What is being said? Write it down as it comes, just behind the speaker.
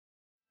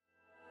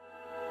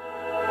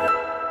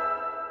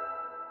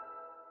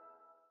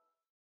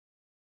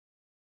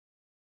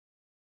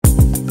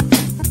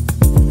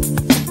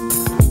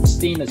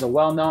Steam is a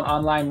well-known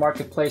online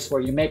marketplace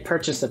where you may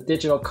purchase a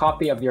digital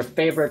copy of your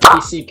favorite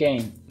PC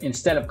game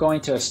instead of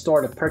going to a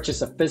store to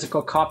purchase a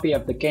physical copy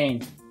of the game.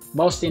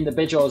 Most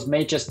individuals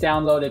may just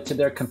download it to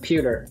their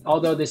computer.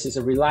 Although this is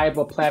a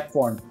reliable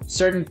platform,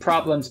 certain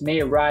problems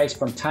may arise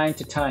from time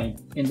to time.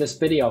 In this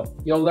video,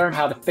 you'll learn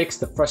how to fix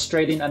the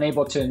frustrating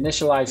unable to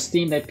initialize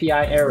Steam API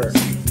error.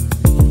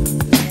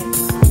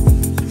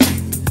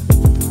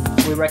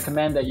 We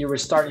recommend that you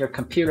restart your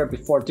computer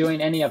before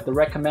doing any of the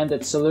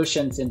recommended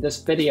solutions in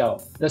this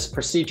video. This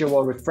procedure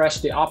will refresh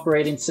the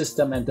operating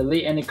system and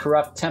delete any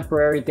corrupt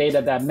temporary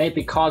data that may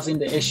be causing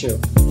the issue.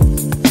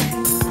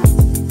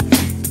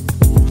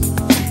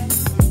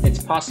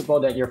 It's possible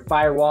that your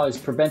firewall is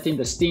preventing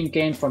the Steam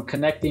game from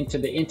connecting to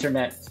the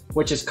internet,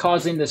 which is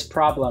causing this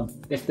problem.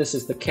 If this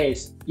is the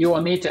case, you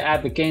will need to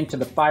add the game to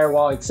the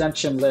firewall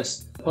exemption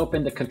list.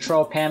 Open the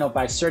control panel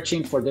by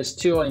searching for this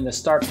tool in the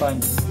Start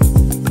button.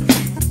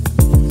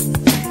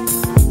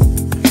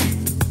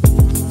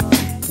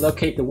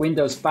 Locate the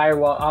Windows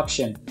Firewall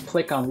option.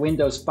 Click on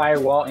Windows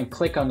Firewall and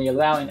click on the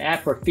Allow an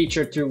app or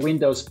feature through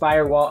Windows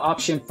Firewall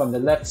option from the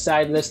left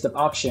side list of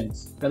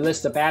options. The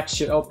list of apps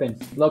should open.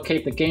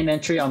 Locate the game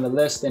entry on the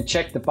list and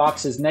check the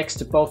boxes next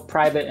to both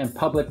private and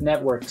public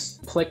networks.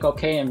 Click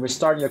OK and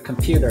restart your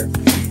computer.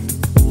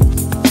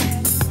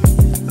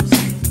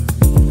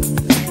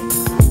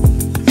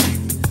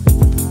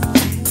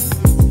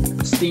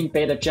 Steam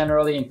Beta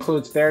generally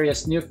includes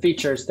various new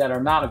features that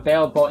are not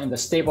available in the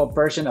stable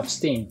version of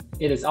Steam.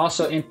 It is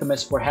also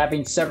infamous for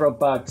having several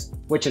bugs,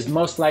 which is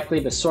most likely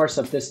the source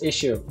of this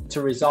issue.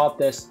 To resolve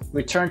this,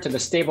 return to the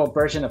stable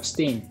version of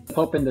Steam.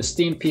 Open the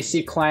Steam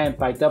PC client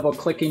by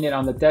double-clicking it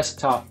on the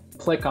desktop.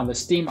 Click on the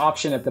Steam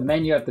option at the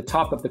menu at the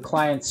top of the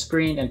client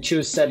screen and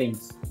choose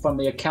Settings. From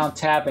the Account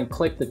tab and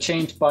click the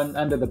Change button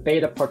under the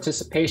Beta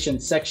Participation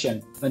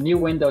section. A new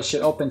window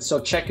should open, so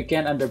check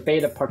again under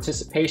Beta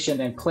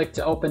Participation and click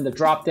to open the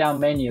drop-down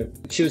menu.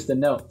 Choose the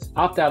Note.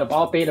 Opt out of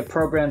all beta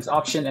programs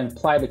option and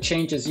apply the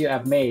changes you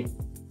have made.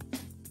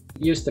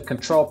 Use the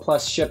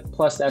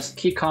Ctrl+Shift+S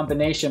key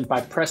combination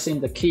by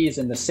pressing the keys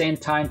in the same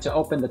time to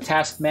open the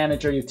Task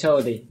Manager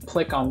utility.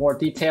 Click on More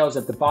Details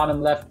at the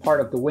bottom left part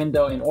of the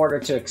window in order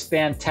to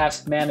expand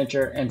Task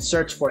Manager and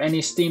search for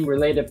any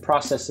Steam-related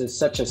processes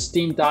such as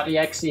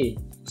Steam.exe,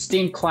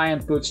 Steam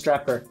Client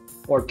Bootstrapper,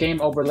 or Game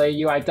Overlay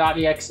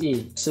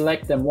UI.exe.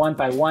 Select them one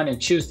by one and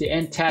choose the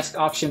End Task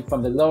option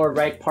from the lower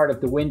right part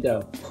of the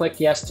window. Click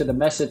Yes to the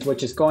message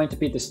which is going to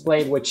be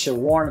displayed, which should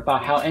warn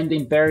about how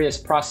ending various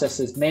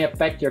processes may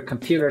affect your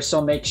computer, so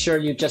make sure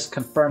you just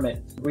confirm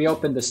it.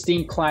 Reopen the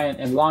Steam client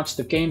and launch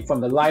the game from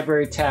the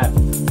Library tab.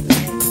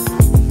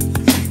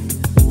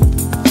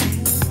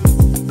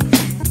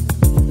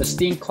 The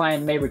Steam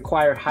client may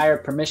require higher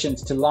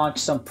permissions to launch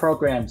some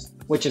programs,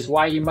 which is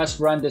why you must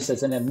run this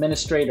as an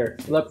administrator.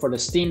 Look for the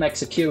Steam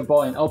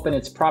executable and open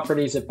its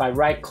properties by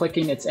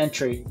right-clicking its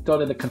entry. Go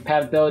to the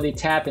Compatibility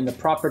tab in the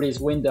Properties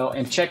window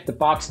and check the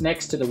box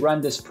next to the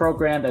Run this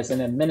program as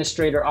an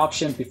administrator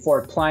option before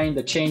applying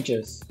the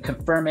changes.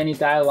 Confirm any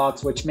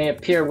dialogues which may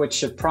appear, which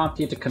should prompt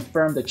you to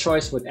confirm the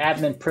choice with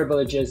admin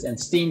privileges, and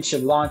Steam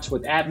should launch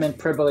with admin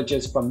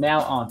privileges from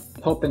now on.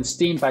 Open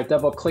Steam by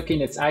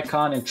double-clicking its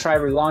icon and try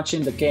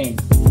relaunching the game.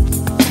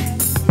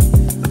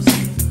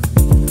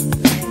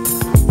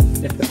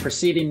 If the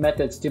preceding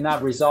methods do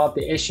not resolve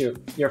the issue,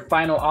 your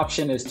final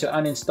option is to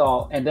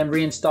uninstall and then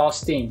reinstall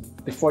Steam.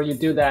 Before you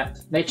do that,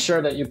 make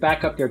sure that you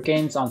back up your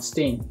games on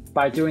Steam.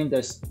 By doing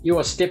this, you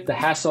will skip the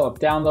hassle of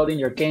downloading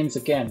your games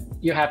again.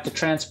 You have to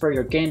transfer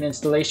your game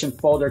installation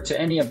folder to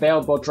any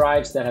available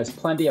drives that has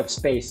plenty of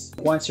space.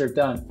 Once you're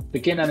done,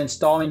 begin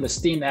uninstalling the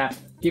Steam app.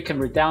 You can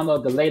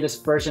re-download the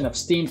latest version of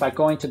Steam by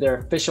going to their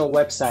official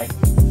website.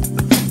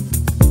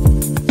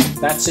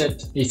 That's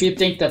it. If you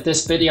think that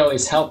this video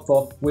is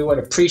helpful, we would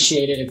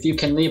appreciate it if you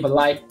can leave a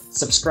like,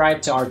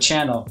 subscribe to our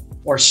channel,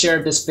 or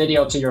share this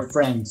video to your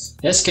friends.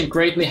 This can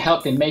greatly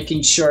help in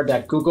making sure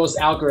that Google's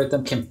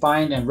algorithm can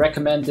find and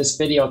recommend this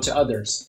video to others.